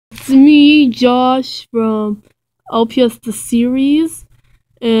me, Josh, from LPS The Series,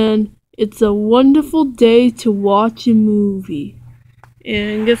 and it's a wonderful day to watch a movie.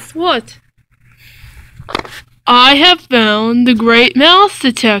 And guess what? I have found The Great Mouse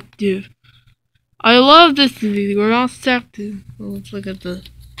Detective. I love this movie, The Great Mouse Detective. Well, let's look at the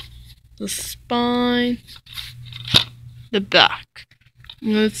spine, the back.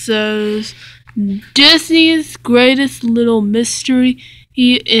 And it says, Disney's greatest little mystery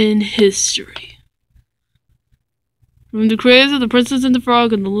in history. From the creators of The Princess and the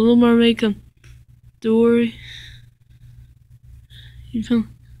Frog and The Little Mermaid story.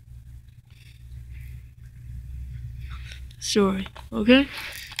 Story, okay?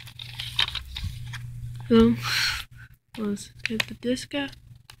 So, let's get the disc out.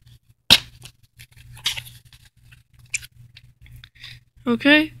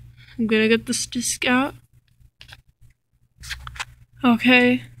 Okay, I'm gonna get this disc out.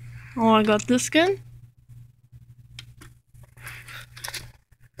 Okay, oh, I got this again.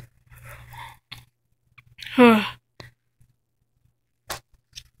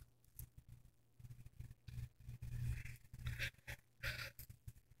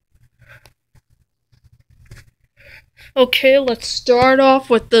 Okay, let's start off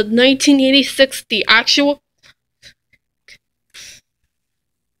with the 1986, the actual.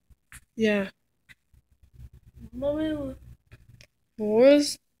 Yeah. What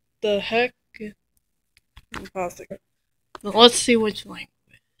was the heck? Now let's see which language.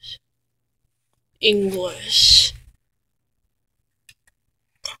 English.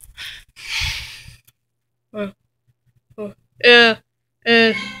 Yeah,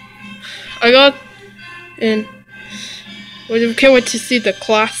 and I got and we can't wait to see the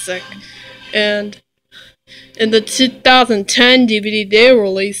classic. And in the 2010 DVD, they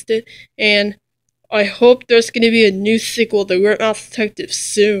released it, and I hope there's going to be a new sequel, The Great Mouse Detective,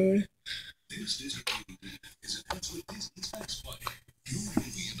 soon.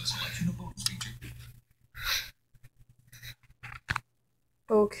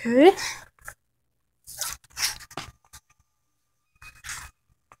 Okay.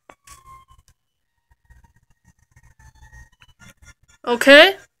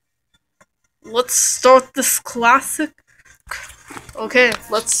 Okay. Let's start this classic. Okay,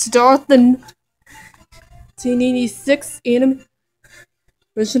 let's start the 1986 anime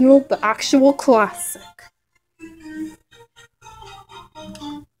original, the actual classic.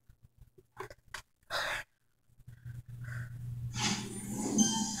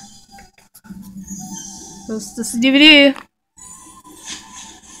 This DVD.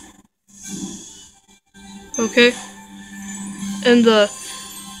 Okay. And the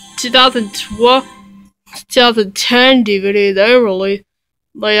 2010 DVD they released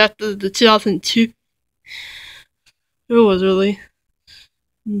right after the 2002. It was really.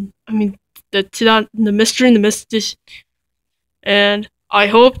 I mean, the mystery and the mystic. And I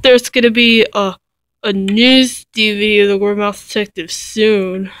hope there's gonna be a news DVD of The Great Mouse Detective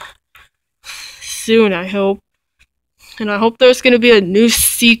soon. Soon, I hope. And I hope there's gonna be a new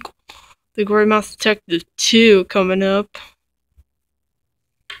sequel, The Great Mouse Detective 2, coming up.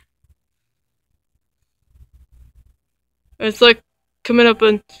 It's like coming up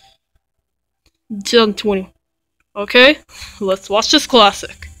in 2020. Okay, let's watch this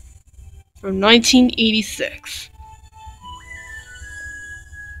classic from 1986.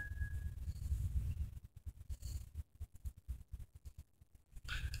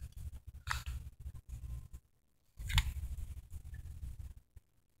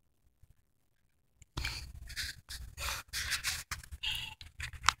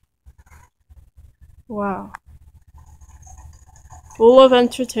 Wow. Full of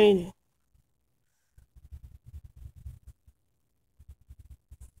entertaining.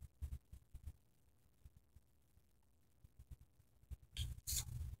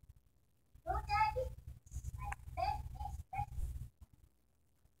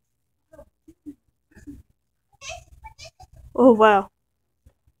 Oh wow.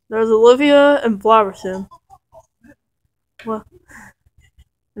 There's Olivia and Blaverton. Well,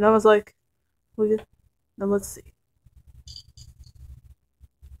 and I was like, now let's see.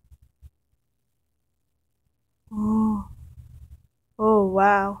 Oh. Oh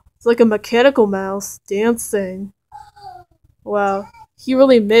wow. It's like a mechanical mouse dancing. Wow. He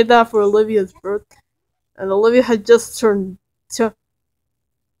really made that for Olivia's birthday. And Olivia had just turned to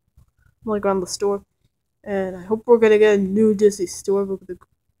like around the store. And I hope we're gonna get a new Disney storybook.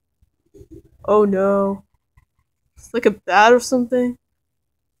 Oh no. It's like a bat or something.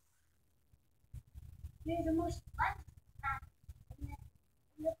 You're the most fun in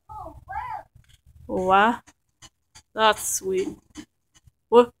the whole world. Wow. That's sweet.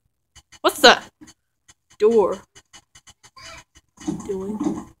 What? What's that door doing?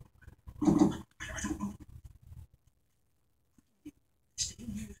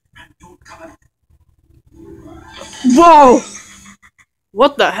 Whoa!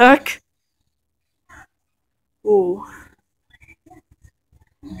 What the heck? Oh.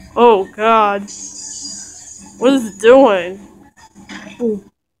 Oh god. What is it doing?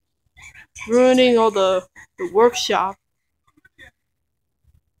 Ooh. Ruining all the workshop.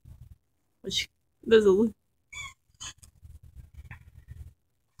 Which there's a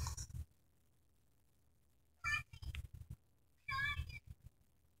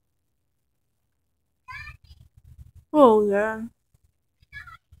oh god.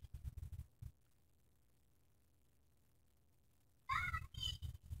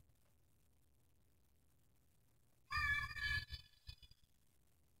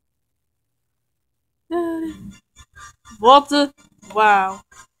 What the? Wow.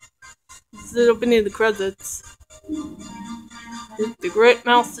 This is opening the credits. The Great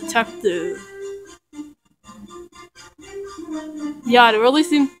Mouse Detective. Yeah, it really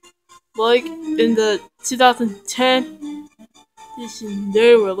seemed like in the 2010 edition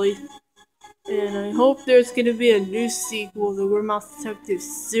they released. And I hope there's gonna be a new sequel, The Great Mouse Detective,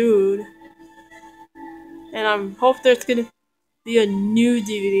 soon. And I hope there's gonna be a new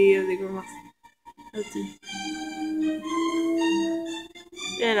DVD of The Great Mouse Detective.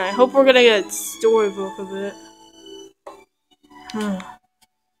 And I hope we're gonna get a storybook of it.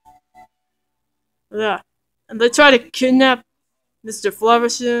 Yeah. And they try to kidnap Mr.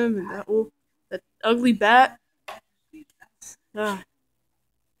 Flaversham and that ugly bat. Yeah.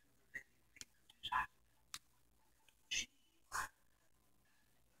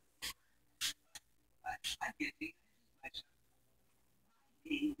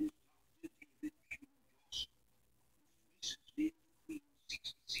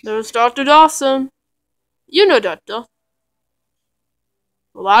 There's Dr. Dawson. You know Dr. Dawson.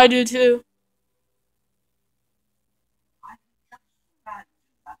 Well, I do too.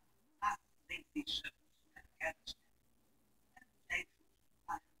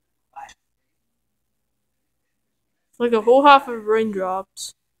 It's like a whole half of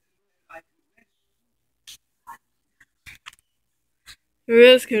raindrops. Here he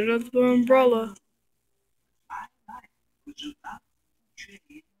is, getting out the umbrella.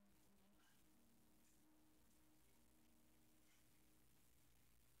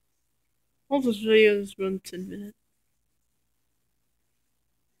 All this video has run 10 minutes.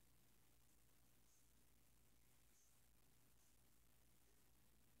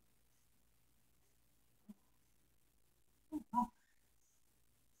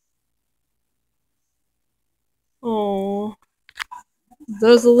 Oh,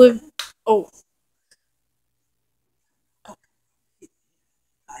 there's a live. Oh,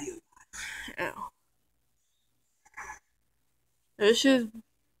 ow. There she is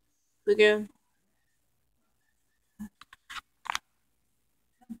again.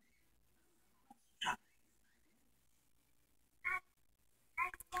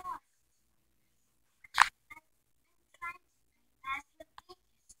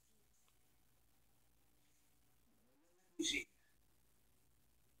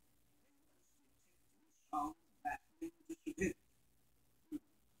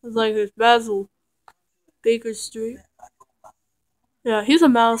 It's like there's Basil Baker Street. Yeah, he's a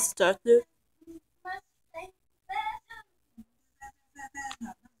mouse detective.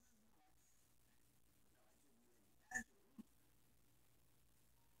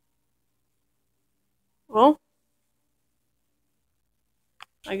 Well,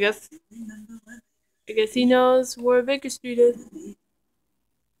 I guess he knows where Baker Street is.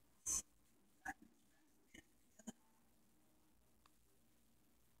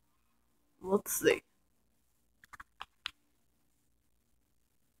 Let's see.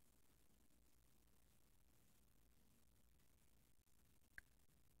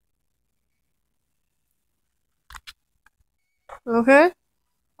 Okay,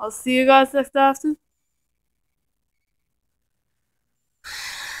 I'll see you guys next after.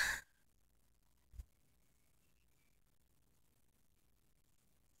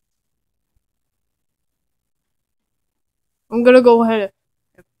 I'm gonna go ahead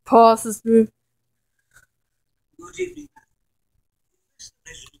and pause this movie.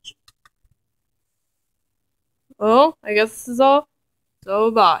 Well, I guess this is all.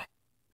 So bye.